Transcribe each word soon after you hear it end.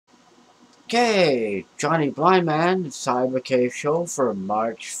Okay, Johnny Blindman, Cyber Cave Show for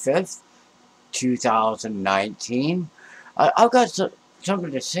March 5th, 2019. I've got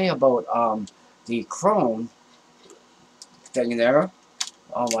something to say about the Chrome thing there.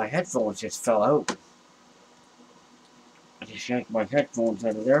 Oh, my headphones just fell out. I just yanked my headphones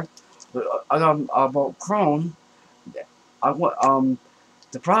out of there. But I got about Chrome.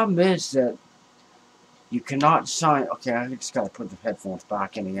 The problem is that you cannot sign. Okay, I just gotta put the headphones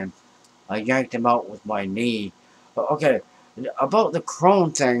back in again. I yanked them out with my knee. But okay, about the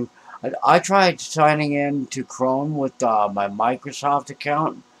Chrome thing, I tried signing in to Chrome with my Microsoft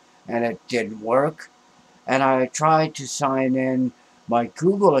account, and it didn't work. And I tried to sign in my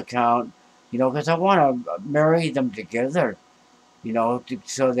Google account, because I want to marry them together,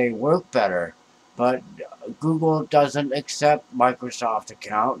 so they work better. But Google doesn't accept Microsoft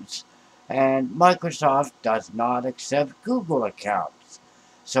accounts, and Microsoft does not accept Google accounts.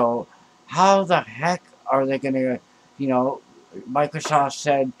 So how the heck are they going to, Microsoft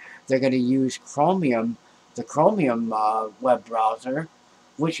said they're going to use Chromium, the Chromium web browser,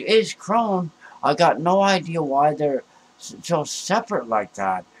 which is Chrome. I got no idea why they're so separate like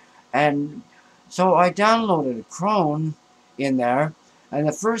that. And so I downloaded Chrome in there, and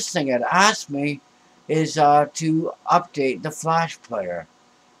the first thing it asked me is to update the Flash Player,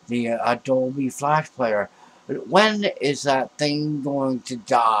 the Adobe Flash Player. When is that thing going to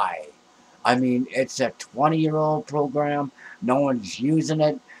die? I mean, it's a 20-year-old program. No one's using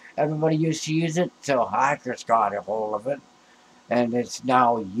it. Everybody used to use it till hackers got a hold of it, and it's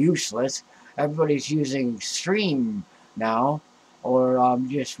now useless. Everybody's using Stream now, or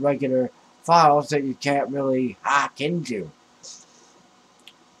just regular files that you can't really hack into.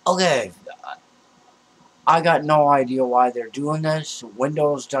 Okay, I got no idea why they're doing this.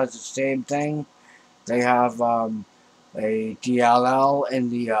 Windows does the same thing. They have a DLL in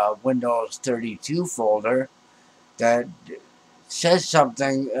the Windows 32 folder that says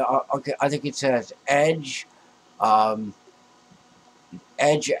something. Okay, I think it says Edge, um,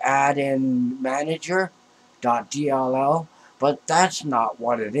 Edge add-in manager.dll, but that's not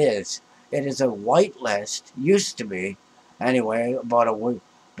what it is. It is a whitelist. Used to be, anyway. About a week,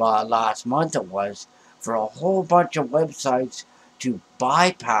 last month it was, for a whole bunch of websites to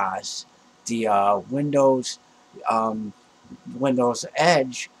bypass the Windows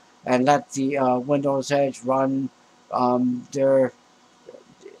Edge and let the Windows Edge run their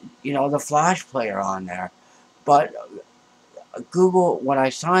the Flash player on there. But Google, when I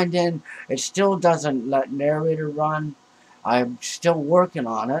signed in, it still doesn't let Narrator run. I'm still working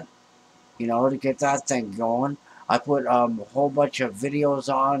on it, to get that thing going. I put a whole bunch of videos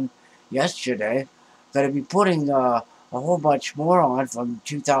on yesterday. Gonna be putting a whole bunch more on from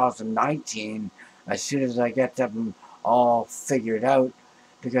 2019 as soon as I get them all figured out.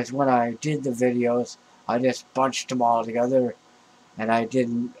 Because when I did the videos, I just bunched them all together and I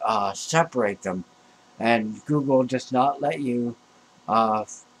didn't separate them. And Google does not let you uh,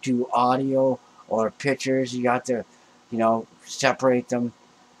 do audio or pictures. You got to, separate them.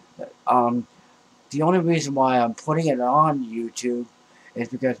 Um, the only reason why I'm putting it on YouTube is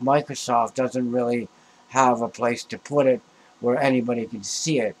because Microsoft doesn't really have a place to put it where anybody can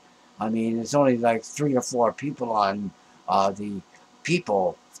see it. I mean, there's only like 3 or 4 people on the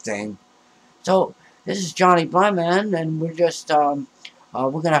people thing. So this is Johnny Blindman, and we're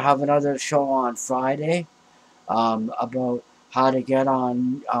gonna have another show on Friday about how to get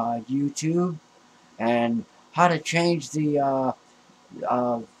on YouTube and how to change uh,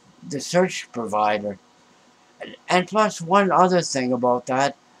 the search provider. And plus, one other thing about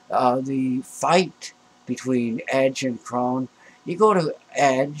that, the fight between Edge and Chrome. You go to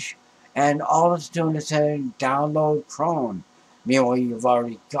Edge, and all it's doing is saying download Chrome. Meanwhile, you've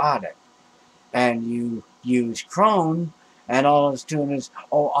already got it. And you use Chrome, and all it's doing is,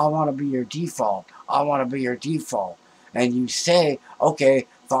 oh, I want to be your default. I want to be your default. And you say, okay,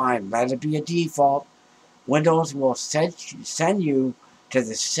 fine, let it be a default. Windows will send you to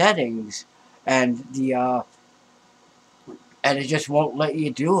the settings, and it just won't let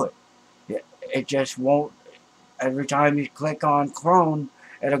you do it. It just won't. Every time you click on Chrome,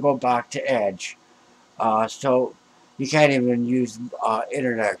 it'll go back to Edge. So you can't even use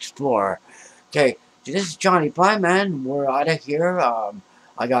Internet Explorer. Okay, this is Johnny Blindman. We're out of here.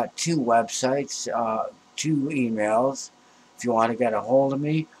 I got 2 websites, 2 emails. If you want to get a hold of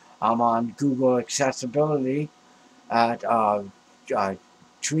me, I'm on Google Accessibility at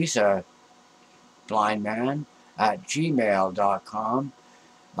Teresa Blindman at gmail.com.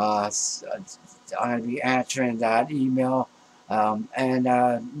 I'm going to be answering that email. And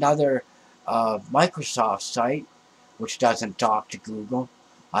another Microsoft site, which doesn't talk to Google,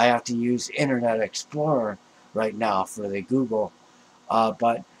 I have to use Internet Explorer right now for the Google.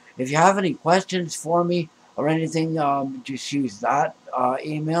 But if you have any questions for me or anything, just use that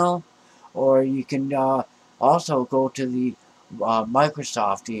email, or you can also go to the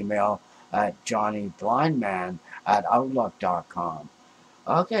Microsoft email at johnnyblindman@outlook.com.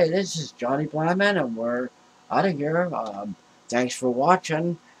 Okay, this is Johnny Blindman, and we're out of here. Thanks for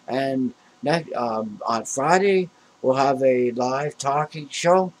watching, and next on Friday we'll have a live talking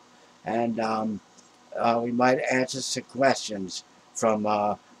show, and we might answer some questions from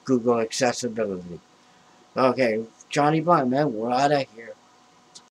Google Accessibility. Okay, Johnny Blindman, we're out of here.